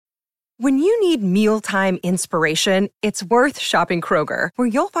When you need mealtime inspiration, it's worth shopping Kroger, where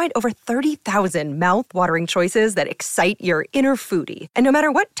you'll find over 30,000 mouth-watering choices that excite your inner foodie. And no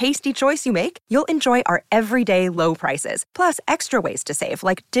matter what tasty choice you make, you'll enjoy our everyday low prices, plus extra ways to save,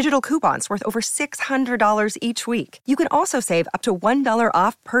 like digital coupons worth over $600 each week. You can also save up to $1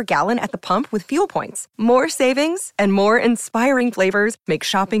 off per gallon at the pump with fuel points. More savings and more inspiring flavors make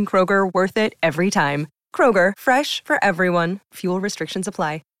shopping Kroger worth it every time. Kroger, fresh for everyone. Fuel restrictions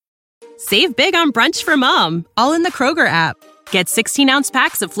apply. Save big on brunch for mom, all in the Kroger app. Get 16-ounce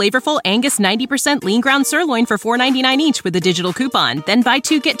packs of flavorful Angus 90% lean ground sirloin for $4.99 each with a digital coupon. Then buy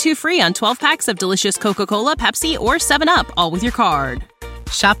 2, get 2 free on 12 packs of delicious Coca-Cola, Pepsi, or 7-Up, all with your card.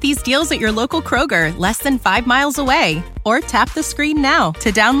 Shop these deals at your local Kroger, less than 5 miles away. Or tap the screen now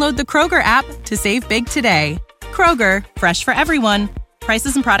to download the Kroger app to save big today. Kroger, fresh for everyone.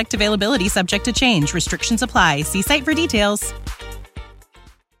 Prices and product availability subject to change. Restrictions apply. See site for details.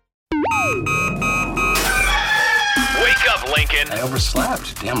 Wake up, Lincoln. I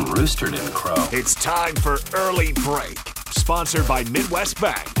overslept. Damn rooster didn't crow. It's time for Early Break, sponsored by Midwest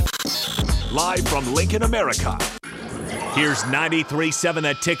Bank. Live from Lincoln, America. Here's 93.7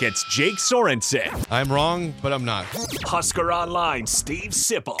 The Ticket's Jake Sorensen. I'm wrong, but I'm not. Husker Online, Steve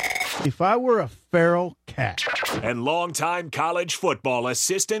Sipple. If I were a feral cat. And longtime college football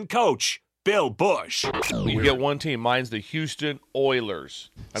assistant coach, Bill Bush. You get one team. Mine's the Houston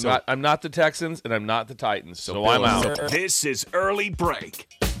Oilers. I'm not the Texans, and I'm not the Titans, so I'm out. This is Early Break.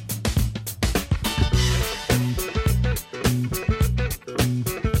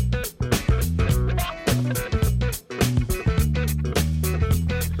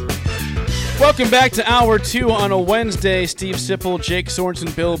 Welcome back to Hour 2 on a Wednesday. Steve Sipple, Jake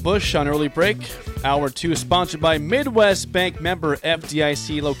Sorensen, Bill Bush on Early Break. Hour 2 is sponsored by Midwest Bank, member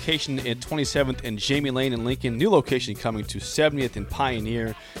FDIC, location at 27th and Jamie Lane in Lincoln. New location coming to 70th and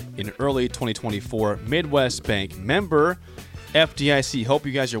Pioneer in early 2024. Midwest Bank, member FDIC. Hope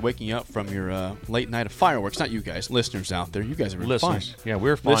you guys are waking up from your late night of fireworks. Not you guys, listeners out there. You guys are fine. Yeah,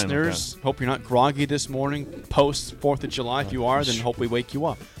 we're fine. Listeners, hope you're not groggy this morning post 4th of July. If you are, then hope we wake you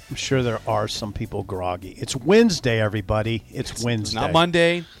up. I'm sure there are some people groggy. It's Wednesday, everybody. It's Wednesday. It's not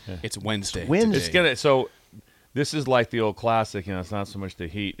Monday. Yeah. It's Wednesday. So this is like the old classic. It's not so much the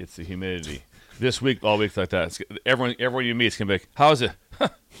heat; it's the humidity. This week, all weeks like that. Everyone you meet is gonna be like, "How is it?"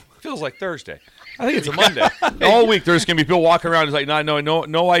 Feels like Thursday. I think it's a Monday. All week there's gonna be people walking around who's like,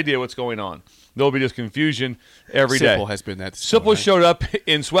 no idea what's going on. There'll be just confusion every day. Sipple has been that. Sipple showed up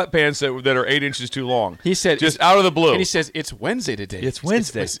in sweatpants that are 8 inches too long. He said, just out of the blue. And he says, it's Wednesday today. It's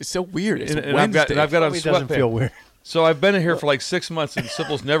Wednesday. It's so weird. It's and Wednesday. I've got on sweatpants. Doesn't feel weird. So I've been in here for like 6 months, and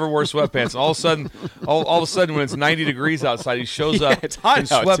Sipple's never wore sweatpants. And all of a sudden, when it's 90 degrees outside, he shows up in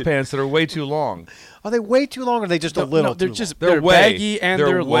sweatpants that are way too long. Are they way too long, or are they just a little? They're too just long? they're baggy and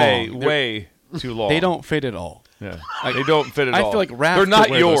they're way, long. way too long. They don't fit at all. Yeah, they don't fit at all. I feel like Raph they're not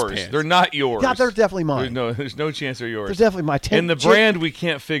could wear yours. those pants. They're not yours. Yeah, they're definitely mine. There's no chance they're yours. They're definitely my. And the brand we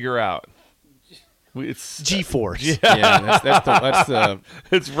can't figure out. It's G-Force. Yeah, that's the.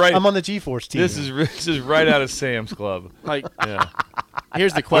 It's right. I'm on the G-Force team. This is right out of Sam's Club. Yeah.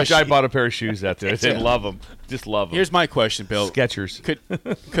 Here's the question. Which I bought a pair of shoes out there. I didn't love them. Just love them. Here's my question, Bill. Skechers. Could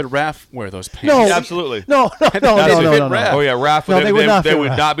Raph wear those pants? No, yeah, absolutely. No. Oh yeah, Raph. No, they would not. They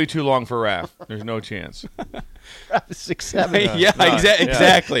would not be too long for Raph. There's no chance. Raph is 6'7". Yeah,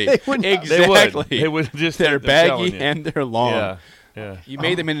 exactly. Exactly. They would just. They're baggy and they're long. Yeah. You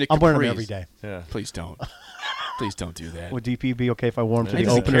made them into capris. I'm wearing them every day. Yeah. Please don't. Please don't do that. Would DP be okay if I wore them to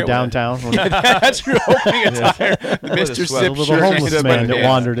the opener downtown? That's your opening attire. Mr. Sip little homeless man that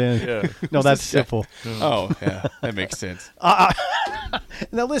wandered in. Yeah. No, that's simple. Oh, yeah. That makes sense.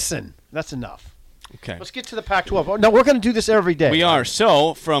 Now, listen. That's enough. Okay. Let's get to the Pac-12. No, we're going to do this every day. We are.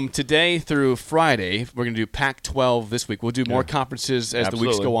 So, from today through Friday, we're going to do Pac-12 this week. We'll do more conferences as the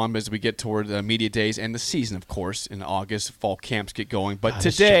weeks go on, as we get toward media days and the season, of course, in August. Fall camps get going. But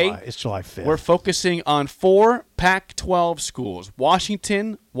today, it's July 5th. We're focusing on 4 Pac-12 schools: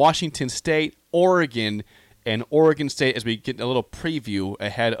 Washington, Washington State, Oregon, and Oregon State, as we get a little preview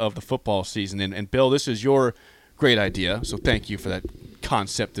ahead of the football season. And Bill, this is your great idea, so thank you for that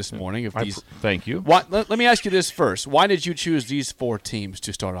concept this morning. Thank you. Let me ask you this first. Why did you choose these 4 teams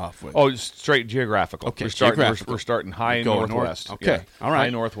to start off with? Oh, straight geographical. Okay, we're starting high northwest. Okay, all right. High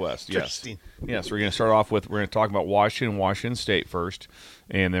northwest, yes. Yes, we're going to start off with, we're going to talk about Washington State first,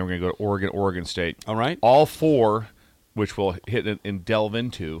 and then we're going to go to Oregon State. All right. All 4, which we'll hit and delve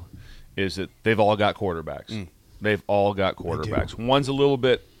into, is that they've all got quarterbacks. They've all got quarterbacks. One's a little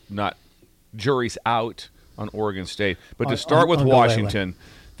bit not jury's out on Oregon State. But to start with Washington,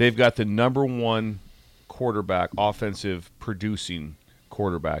 they've got the number 1 quarterback offensive producing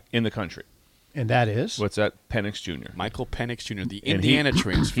quarterback in the country. And that is? What's that? Penix Jr. Michael Penix Jr., the And Indiana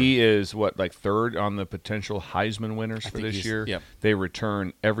transfer. He is, third on the potential Heisman winners for this year? Yep. They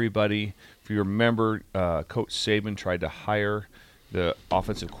return everybody. If you remember, Coach Saban tried to hire the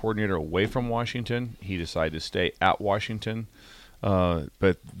offensive coordinator away from Washington. He decided to stay at Washington.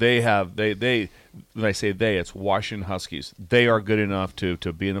 But they have when I say they, it's Washington Huskies. They are good enough to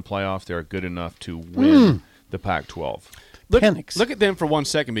be in the playoff. They are good enough to win the Pac-12. Look at them for 1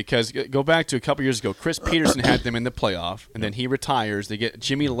 second, because go back to a couple years ago. Chris Peterson had them in the playoff, and then he retires. They get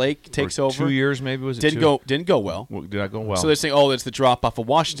Jimmy Lake takes For over. 2 years, maybe was it? Didn't go well. Did not go well. So they're saying, oh, it's the drop off of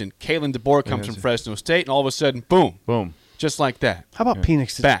Washington. Kalen DeBoer comes from Fresno State, and all of a sudden, boom, just like that. How about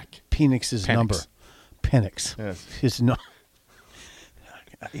Penix's Penix. number? Penix. Yes. His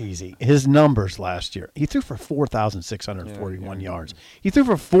easy. His numbers last year. He threw for 4,641 yards. He threw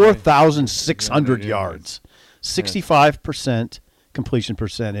for 4,600 yards. 65% completion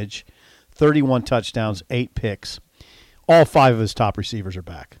percentage, 31 touchdowns, 8 picks. All 5 of his top receivers are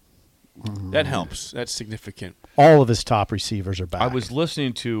back. That helps. That's significant. All of his top receivers are back. I was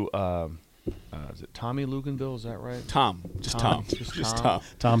listening to is it Tommy Luganville? Is that right? Tom. Tom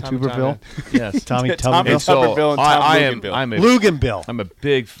Tommy Tuberville? Yes. Tommy Tommy Tuberville? Tuberville and Tom Luganville. I'm a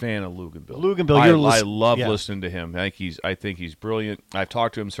big fan of Luganville. Luganville, I love listening to him. I think he's brilliant. I've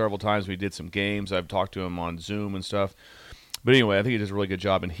talked to him several times. We did some games. I've talked to him on Zoom and stuff. But anyway, I think he does a really good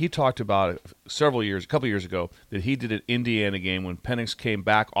job. And he talked about it a couple years ago, that he did an Indiana game when Penix came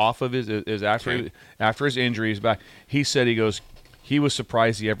back off of his after his injury. He's back. He said he was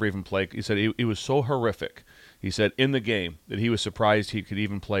surprised he ever even played. He said he was so horrific. He said in the game that he was surprised he could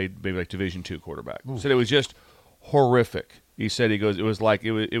even play maybe like Division II quarterback. He said it was just horrific. He said it was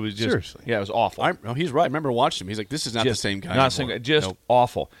just seriously. Yeah, it was awful. He's right. I remember watching him. He's like, this is not the same guy. Not anymore. Just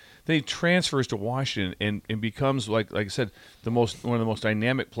awful. Then he transfers to Washington and becomes like I said one of the most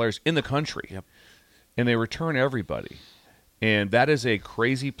dynamic players in the country. Yep. And they return everybody. And that is a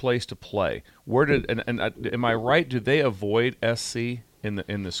crazy place to play. Am I right? Do they avoid SC in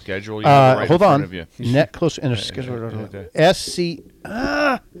the schedule? You have it right hold in on. front of you. Net close in a schedule. SC.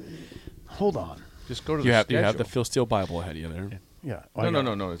 Hold on. Just go to You the have schedule. the Phil Steele Bible ahead of you there. Yeah.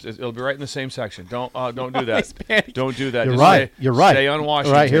 No. It'll be right in the same section. Don't do that. Don't do that. You're Just right. You're right. Stay on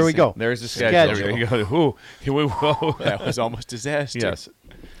Washington. All right, here we go. There's the schedule. There you go. Ooh, here we go. That was almost disaster. Yes.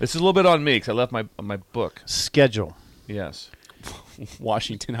 This is a little bit on me because I left my book. Schedule. Yes.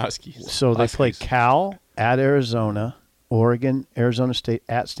 Washington Huskies. So they play Cal at Arizona, Oregon, Arizona State,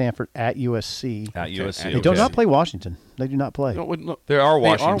 at Stanford, at USC. At USC. They do not play Washington. They do not play. They are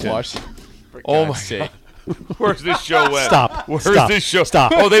Washington. They are Washington. Oh my God. Where's this show at? Stop. Where's Stop. this show?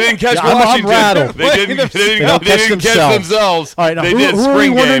 Stop. Oh, they didn't catch Yeah, I'm Washington. rattled. They didn't catch themselves. All right, now they who did are we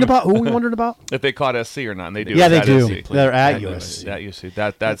spring wondering game. about? Who are we wondering about? If they caught SC or not, and they do. Yeah, they It's at do. SC. They're at USC. At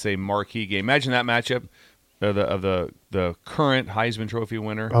USC. That's a marquee game. Imagine that matchup of the current Heisman Trophy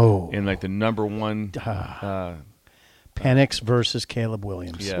winner and like the number one. Penix versus Caleb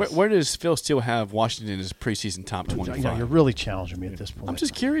Williams. Yes. Where does Phil Steele have Washington in his preseason top 25? You know, you're really challenging me at this point. I'm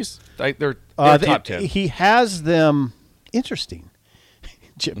just curious. They're top 10. He has them. Interesting.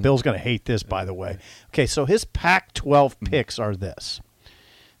 Bill's going to hate this, by the way. Okay, so his Pac-12 picks are this.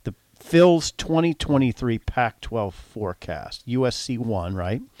 The Phil's 2023 Pac-12 forecast. USC 1,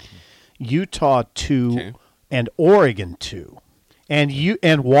 right? Utah 2, and Oregon 2.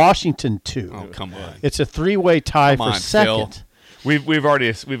 And Washington 2. Oh, come on. It's a 3-way tie for second. Phil.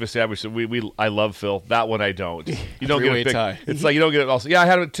 We've established that I love Phil. That one I don't. You don't get a pick. tie. It's like you don't get it also. Yeah, I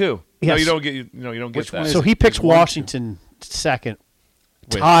had it too. Yes. No, you don't get. You don't get that. So he picks Washington second,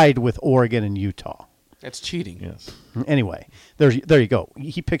 tied with Oregon and Utah. That's cheating. Yes. Anyway, there you go.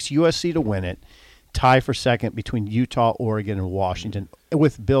 He picks USC to win it, tie for second between Utah, Oregon, and Washington,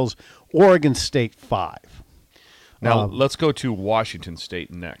 with Bill's Oregon State 5. Now let's go to Washington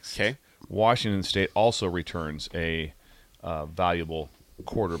State next. Okay. Washington State also returns a valuable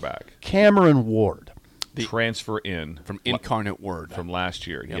quarterback. Cameron Ward. Transfer in From Incarnate Word. from last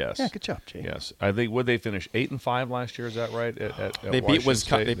year. Yep. Yes. Yeah, good job, Jay. Yes, I think would they finish 8-5 last year? Is that right? At They beat Washington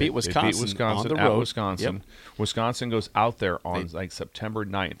State? They beat Wisconsin on the at road. Wisconsin. Yep. Wisconsin goes out there on like September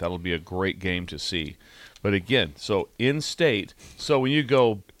 9th. That'll be a great game to see. But again, so in state. So when you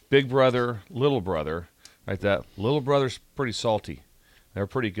go big brother, little brother, like that, little brother's pretty salty. They're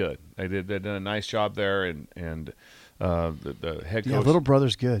pretty good. They did a nice job there, and the head coach. Yeah, little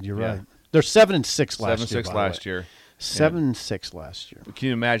brother's good. You're Yeah. right. They're 7-6 last year. 7-6 last year. 7-6 last year. Can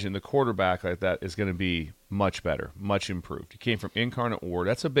you imagine the quarterback like that is going to be much better, much improved. He came from Incarnate Word.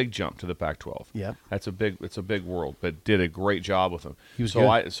 That's a big jump to the Pac-12. Yeah, it's a big world, but did a great job with him. He was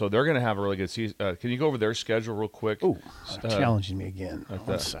good. So they're going to have a really good season. Can you go over their schedule real quick? Ooh, challenging me again.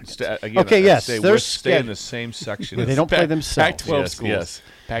 1 second. Stay in the same section. Yeah, they don't play themselves. Pac-12 schools. Yes.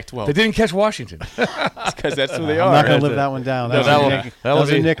 Pac-12. They didn't catch Washington. Because that's who they I'm are. not going to live that one down. That was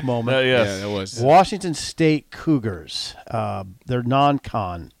a Nick moment. Yes. Yeah, that was. Washington State Cougars. They're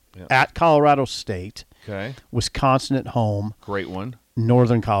non-con at Colorado State. Okay. Wisconsin at home. Great one.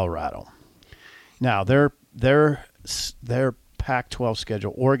 Northern Colorado. Now their Pac-12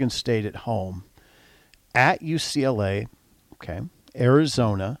 schedule: Oregon State at home, at UCLA, okay,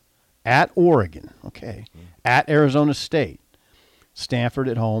 Arizona, at Oregon, okay, at Arizona State, Stanford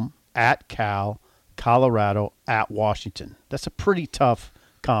at home, at Cal, Colorado, at Washington. That's a pretty tough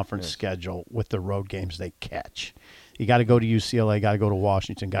conference schedule with the road games they catch. You got to go to UCLA, got to go to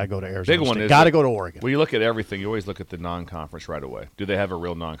Washington, got to go to Arizona Big one State, is got to go to Oregon. Well, you look at everything. You always look at the non-conference right away. Do they have a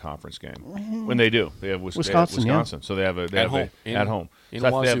real non-conference game? When they do, they have Wisconsin. Yeah. So they have At home. at home. In So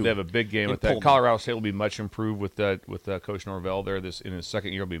they Wazoo. have a big game In with that. Pullman. Colorado State will be much improved with Coach Norvell there. This in his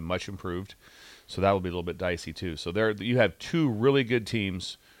second year will be much improved. So that will be a little bit dicey too. So there you have two really good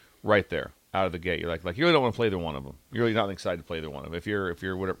teams right there out of the gate. You're like you really don't want to play either one of them. You're really not excited to play either one of them. If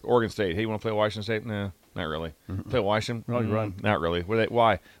you're whatever, Oregon State, hey, you want to play Washington State? Nah, not really. Play Washington? Not really.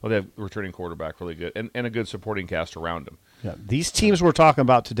 Why? Well, they have a returning quarterback, really good, and a good supporting cast around him. Yeah, these teams we're talking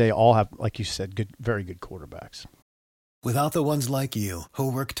about today all have, like you said, very good quarterbacks. Without the ones like you,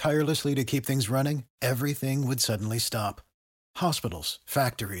 who work tirelessly to keep things running, everything would suddenly stop. Hospitals,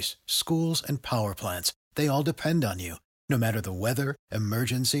 factories, schools, and power plants, they all depend on you. No matter the weather,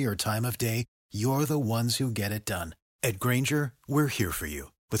 emergency, or time of day, you're the ones who get it done. At Grainger, we're here for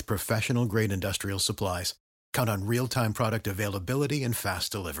you with professional-grade industrial supplies. Count on real-time product availability and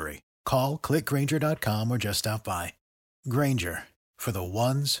fast delivery. Call, clickgrainger.com, or just stop by. Grainger, for the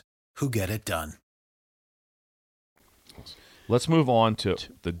ones who get it done. Let's move on to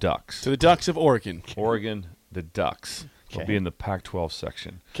the Ducks. To the Ducks of Oregon. Oregon, the Ducks will be in the Pac-12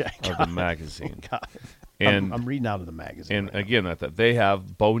 section of the magazine. And I'm reading out of the magazine. And right again, they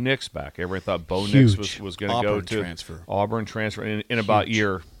have Bo Nix back. Everybody thought Bo Nix was going to go to transfer. Auburn transfer in about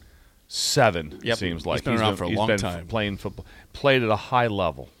year 7. Yep. It seems like He's been around for a long time. Playing football, played at a high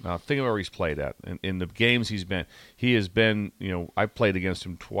level. Now think of where he's played at. In the games he has been. I played against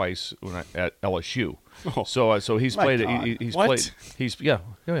him twice at LSU. Oh. So he's My played. God. He's What? played. He's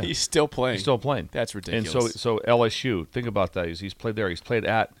He's still playing. He's still playing. That's ridiculous. And so LSU. Think about that. He's played there.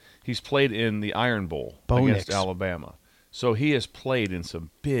 He's played in the Iron Bowl Bo against Nix. Alabama. So he has played in some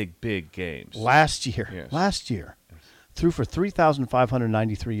big games. Last year, Yes. threw for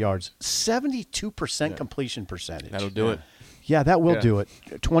 3,593 yards, 72% completion percentage. That'll do it. Yeah, that will do it.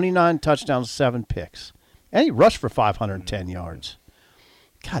 29 touchdowns, 7 picks. And he rushed for 510 yards.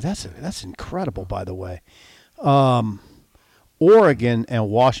 God, that's incredible, by the way. Oregon and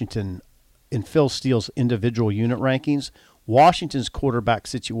Washington, in Phil Steele's individual unit rankings, Washington's quarterback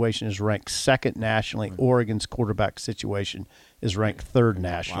situation is ranked 2nd nationally. Oregon's quarterback situation is ranked 3rd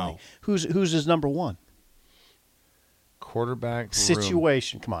nationally. Wow. Who's his number 1? Quarterback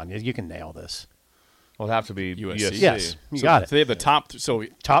Situation. Come on, you can nail this. Will have to be USC. Yes, you got it. So they have the top. So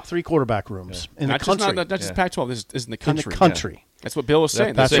Top 3 quarterback rooms in the not country. just not just Pac-12. This is in the in country. the country. That's what Bill was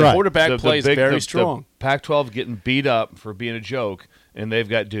saying. That's the right. quarterback plays very strong. The Pac-12 getting beat up for being a joke, and they've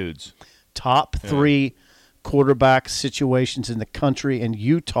got dudes. Top 3 quarterback situations in the country. In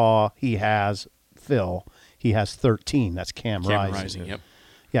Utah, he has 13. That's Cam Rising. Yep.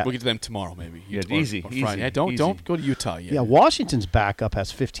 Yeah. We'll get to them tomorrow, maybe. Yeah, Or easy. Friday. Yeah, don't go to Utah yet. Yeah, Washington's backup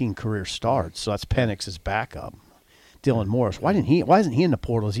has 15 career starts, so that's Penix's backup. Dylan Morris. Why isn't he in the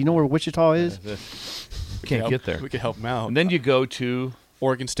portal? Does he know where Wichita is? Can't get there. We could help him out. And then you go to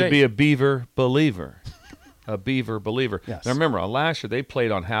Oregon State. to be a Beaver believer. A Beaver believer. Yes. Now remember, last year they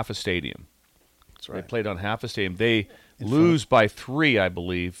played on half a stadium. That's right. They played on half a stadium. They lose by 3, I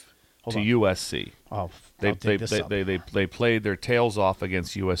believe, to on. USC. I'll They dig this up. they played their tails off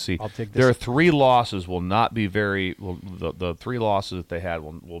against USC. I'll dig this Their up. 3 losses will not be very. The 3 losses that they had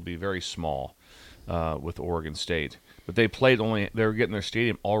will be very small with Oregon State. But they played they were getting their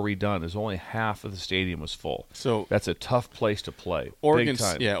stadium all redone. There's only half of the stadium was full. So that's a tough place to play. Oregon, Big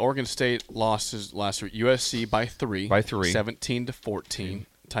time. yeah, Oregon State lost last year. USC by 3. By 3. 17-14.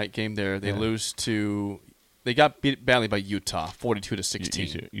 Tight game there. They lose to. They got beat badly by Utah,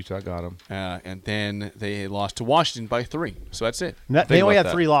 42-16. Utah got them. And then they lost to Washington by 3. So that's it. They only about had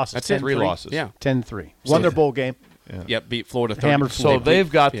that. 3 losses. That's it. 3 losses. Yeah. 10-3. Won their bowl game. Yep. Beat Florida. Hammered 30. So they've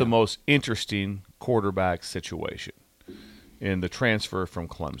got the most interesting quarterback situation. in the transfer from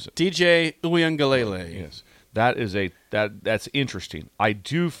Clemson. DJ Uiagalelei. Yes. That's interesting. I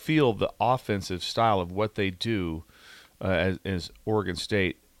do feel the offensive style of what they do as Oregon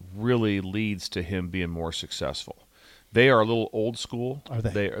State really leads to him being more successful. They are a little old school. Are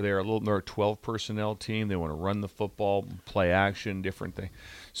they? They're a 12 personnel team. They want to run the football, play action, different thing.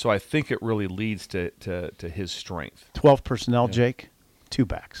 So I think it really leads to his strength. 12 personnel, Jake. 2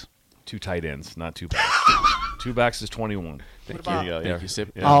 backs. 2 tight ends, not 2 backs. 2 backs is 21. Thank There you. go. Thank you,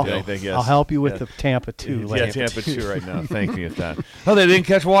 Sip. I'll help you with the Tampa 2 later. Yeah, Tampa 2 right now. Thank you at that. Oh, they didn't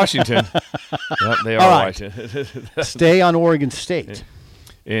catch Washington. Yep, they are All right. Washington. Stay on Oregon State.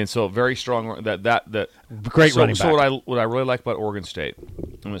 And so very strong. That Great running back. So what I really like about Oregon State,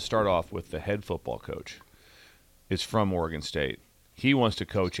 I'm going to start off with the head football coach. Is from Oregon State. He wants to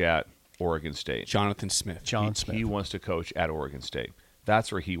coach at Oregon State. Jonathan Smith. He wants to coach at Oregon State.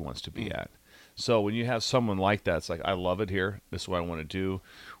 That's where he wants to be at. So when you have someone like that, it's like, I love it here. This is what I want to do.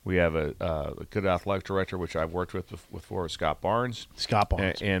 We have a good athletic director, which I've worked with before, Scott Barnes.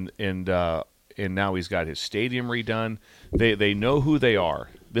 And now he's got his stadium redone. They know who they are.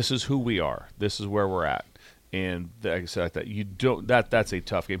 This is who we are. This is where we're at. And like I said, that's a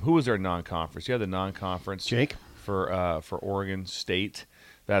tough game. Who was their non-conference? You have the non-conference, Jake, for Oregon State.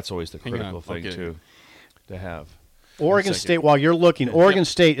 That's always the critical thing to have. Oregon State. While you're looking, Oregon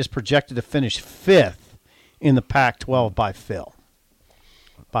State is projected to finish 5th in the Pac-12 by Phil.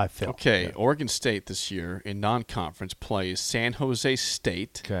 Okay, yeah. Oregon State this year in non-conference plays San Jose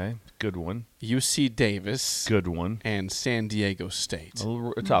State. Okay, good one. UC Davis. Good one. And San Diego State.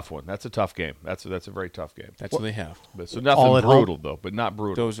 A tough one. That's a tough game. That's a very tough game. That's what they have. So nothing brutal, though, but not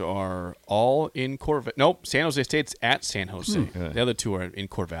brutal. Those are all in Corvallis. Nope, San Jose State's at San Jose. The other 2 are in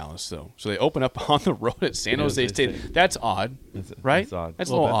Corvallis, though. So they open up on the road at San Jose State. That's odd, right? That's odd. That's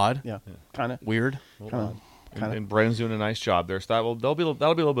a little odd. Yeah, kind of weird. And Brennan's doing a nice job there. So that'll be a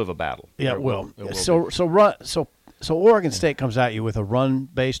little bit of a battle. Yeah, it will. So Oregon State comes at you with a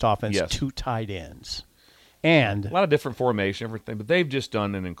run-based offense, 2 tight ends, and a lot of different formation, everything. But they've just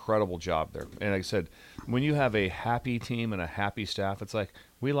done an incredible job there. And like I said, when you have a happy team and a happy staff, it's like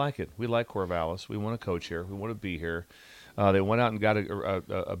we like it. We like Corvallis. We want to coach here. We want to be here. They went out and got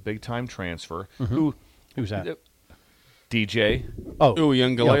a big-time transfer. Mm-hmm. Who's that? DJ. Oh,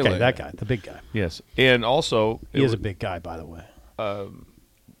 Uiagalelei. Okay, that guy, the big guy. Yes, and also he is a big guy, by the way.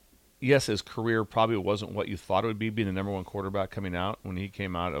 Yes, his career probably wasn't what you thought it would be, being the number 1 quarterback coming out when he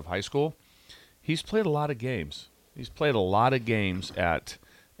came out of high school. He's played a lot of games. He's played a lot of games at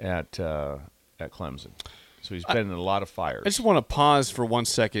Clemson. So he's been in a lot of fires. I just want to pause for 1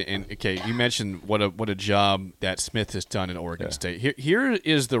 second. And okay, you mentioned what a job that Smith has done in Oregon State. Here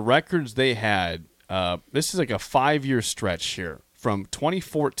is the records they had. This is like a 5-year stretch here from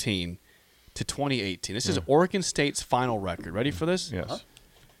 2014 to 2018. This is Oregon State's final record. Ready for this? Yes.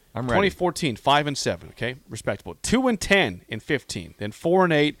 I'm ready. 2014, 5-7. Okay, respectable. 2-10 in 15. Then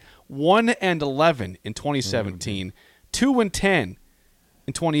 4-8, 1-11 in 2017. 2-10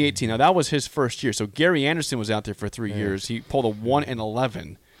 in 2018. Now that was his first year. So Gary Anderson was out there for 3 years. He pulled a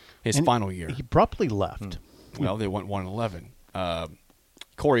 1-11 his final year. He abruptly left. Well, they went 1-11.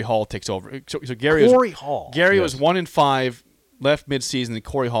 Corey Hall takes over. So Gary was 1-5, left midseason. Then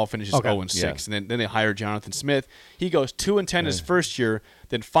Corey Hall finishes 0-6, and then they hired Jonathan Smith. He goes 2-10 his first year,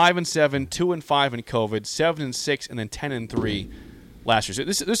 then 5-7, 2-5 in COVID, 7-6, and then 10-3 last year. So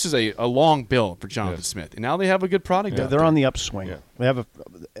this is a long build for Jonathan Smith, and now they have a good product. Yeah, they're on the upswing. Yeah. They have a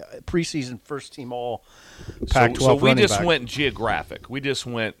preseason first team all Pac-12 So we just back. went geographic. We just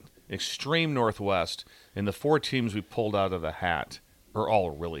went extreme Northwest, and the 4 teams we pulled out of the hat are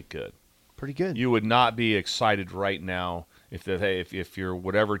all really good. Pretty good. You would not be excited right now if you're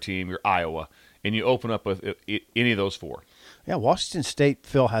whatever team, you're Iowa, and you open up with any of those 4. Yeah, Washington State,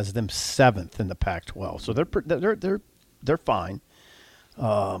 Phil, has them 7th in the Pac-12, so they're fine.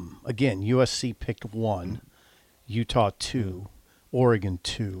 Again, USC picked 1, Utah 2, Oregon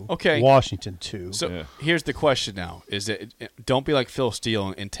 2, Washington 2. So here's the question now: is that don't be like Phil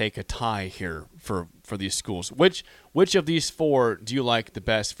Steele and take a tie here for these schools. Which of these 4 do you like the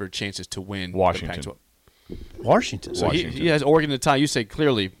best for chances to win Washington. the Pac-12? Washington. So he has Oregon in the tie. You say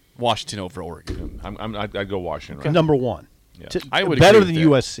clearly Washington over Oregon. I'd go Washington. Okay. Number 1. Yeah. I would better agree than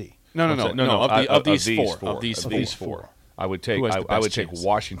with USC. No. Of these four. I would take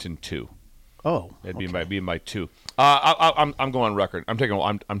Washington 2. Oh, it'd be my 2. I'm going on record. I'm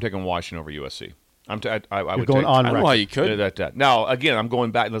taking Washington over USC. I would going on record. I don't know how you could. Now again, I'm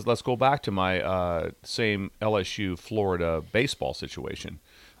going back. Let's go back to my same LSU Florida baseball situation.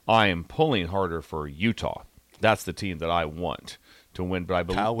 I am pulling harder for Utah. That's the team that I want to win. But I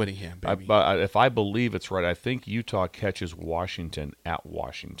believe Kyle Whittingham, baby. if I believe it's right, I think Utah catches Washington at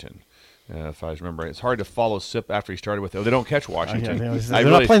Washington. If I remember, it's hard to follow SIP after he started with. They don't catch Washington. They're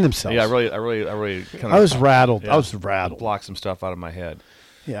not playing themselves. Yeah, I really kind of. I was rattled. Yeah, I was rattled. Blocked some stuff out of my head.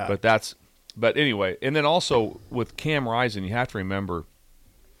 Yeah. But anyway, and then also with Cam Rising, you have to remember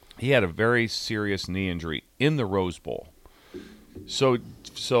he had a very serious knee injury in the Rose Bowl. So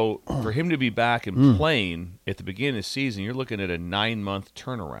for him to be back and playing at the beginning of the season, you're looking at a 9-month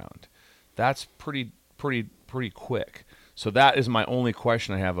turnaround. That's pretty quick. So that is my only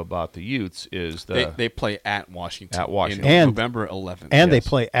question I have about the Utes is they play at Washington. At Washington. In And November 11th. And they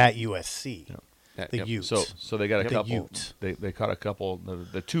play at USC. Yeah. The Yep. Utes. So they got a The couple. Utes. They caught a couple.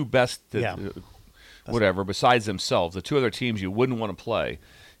 The two best. Yeah. Whatever. Besides themselves, the two other teams you wouldn't want to play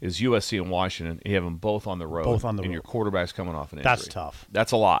is USC and Washington. You have them both on the road. Both on the and road. your quarterback's coming off an injury. That's tough.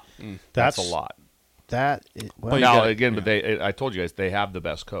 That's a lot. That's a That's- lot. Well, you Now gotta- again, yeah. but I told you guys they have the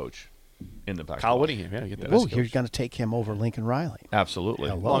best coach in the Pac-12. Kyle Whittingham, yeah, get the oh, best you're coach. going to take him over Lincoln Riley. Absolutely.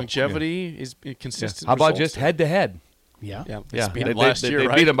 Hello. Longevity is Yeah. consistent. How about results just there. head to head? Yeah. Yeah, they Yeah, beat him last year, they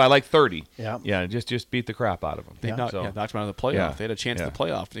right? beat them by like 30. Yeah. Yeah, just beat the crap out of them. They knocked him out of the playoff. Yeah. They had a chance Yeah. at the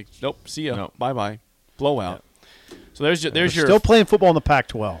playoff. Nope, see ya. Nope. Bye-bye. Blowout. So there's They're your still playing football in the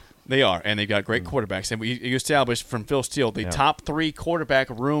Pac-12. They are, and they've got great quarterbacks. And you established from Phil Steele, the top 3 quarterback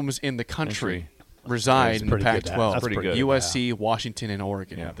rooms in the country reside That's in the pretty good. Pac-12. That's pretty good. USC, Washington, and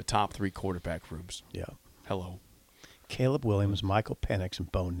Oregon Yeah. have the top 3 quarterback rooms. Yeah. Hello. Caleb Williams, Michael Penix,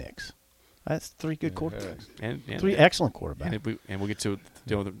 and Bo Nix. That's 3 good quarterbacks. And 3 excellent quarterbacks. And we'll get to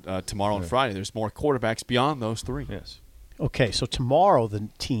tomorrow and Friday. There's more quarterbacks beyond those 3. Yes. Okay, so tomorrow the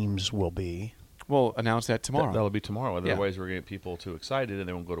teams will be. We'll announce that tomorrow. That'll be tomorrow. Yeah. Otherwise, we're going to get people too excited and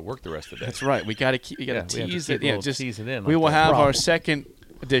they won't go to work the rest of the day. That's right. We got to we have to tease keep it. a Yeah, little just tease it in we like will that. have our Problem. second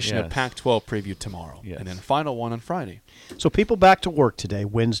edition of Yes. Pac-12 preview tomorrow, Yes. and then final one on Friday. So people back to work today,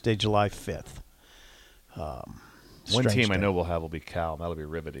 Wednesday, July 5th. One Strange team I day. know will be Cal. That'll be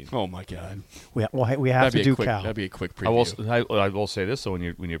riveting. Oh my God, We have that'd to be do a quick. Cal. That'd be a quick I will, preview. I will say this though: when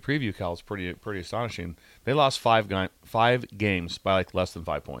you preview Cal, it's pretty astonishing. They lost 5 games by like less than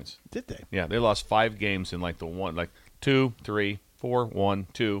 5 points. Did they? Yeah, they lost 5 games in like the 2, 3, 4, 1,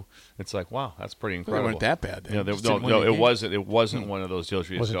 2. It's like wow, that's pretty They incredible. weren't that bad. Then. Yeah, Just didn't win no, the it game. wasn't. It wasn't one of those deals.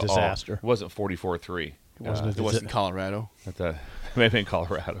 Where you Was just a go, disaster. it wasn't 44-3. It wasn't It wasn't Colorado. Maybe in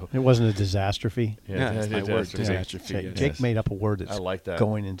Colorado. It wasn't a disastrophe. Yeah, that's my word. Disaster. Jake, Yes. Jake made up a word that's I like that.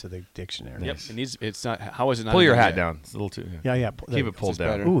 going into the dictionary. Yep. It needs. It's not. How is it not? Pull your in there hat yet? down. It's a little too. Yeah. Keep it pulled Is this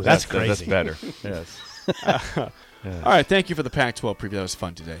down. better? Ooh, that's That's crazy. better. Yes. All right. Thank you for the Pac-12 preview. That was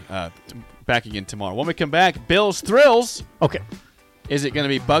fun today. Back again tomorrow. When we come back, Bills Thrills. Okay. Is it going to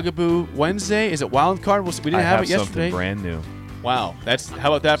be Bugaboo Wednesday? Is it Wild Card? We didn't I have have it yesterday. something brand new. Wow,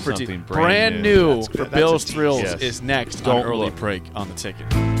 how about that for Something brand brand new new. That's for good. That's Bills a tease. Thrills Yes. is next on Don't Early look. Break on the Ticket.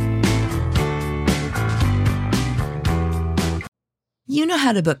 You know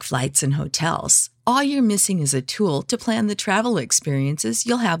how to book flights and hotels. All you're missing is a tool to plan the travel experiences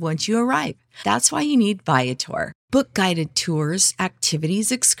you'll have once you arrive. That's why you need Viator. Book guided tours,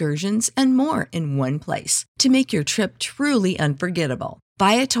 activities, excursions, and more in one place to make your trip truly unforgettable.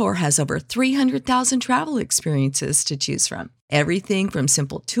 Viator has over 300,000 travel experiences to choose from. Everything from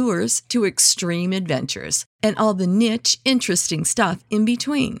simple tours to extreme adventures and all the niche, interesting stuff in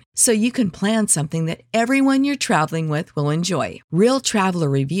between. So you can plan something that everyone you're traveling with will enjoy. Real traveler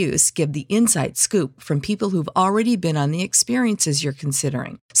reviews give the inside scoop from people who've already been on the experiences you're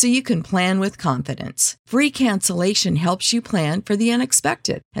considering. So you can plan with confidence. Free cancellation helps you plan for the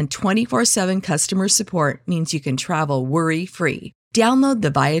unexpected. And 24/7 customer support means you can travel worry-free. Download the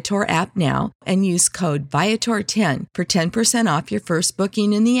Viator app now and use code Viator10 for 10% off your first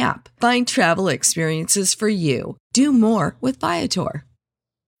booking in the app. Find travel experiences for you. Do more with Viator.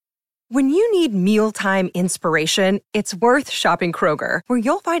 When you need mealtime inspiration, it's worth shopping Kroger, where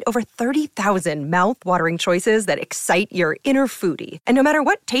you'll find over 30,000 mouth-watering choices that excite your inner foodie. And no matter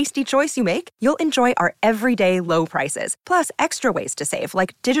what tasty choice you make, you'll enjoy our everyday low prices, plus extra ways to save,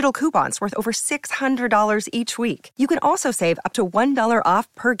 like digital coupons worth over $600 each week. You can also save up to $1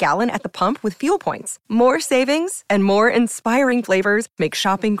 off per gallon at the pump with fuel points. More savings and more inspiring flavors make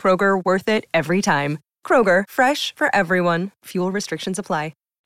shopping Kroger worth it every time. Kroger, fresh for everyone. Fuel restrictions apply.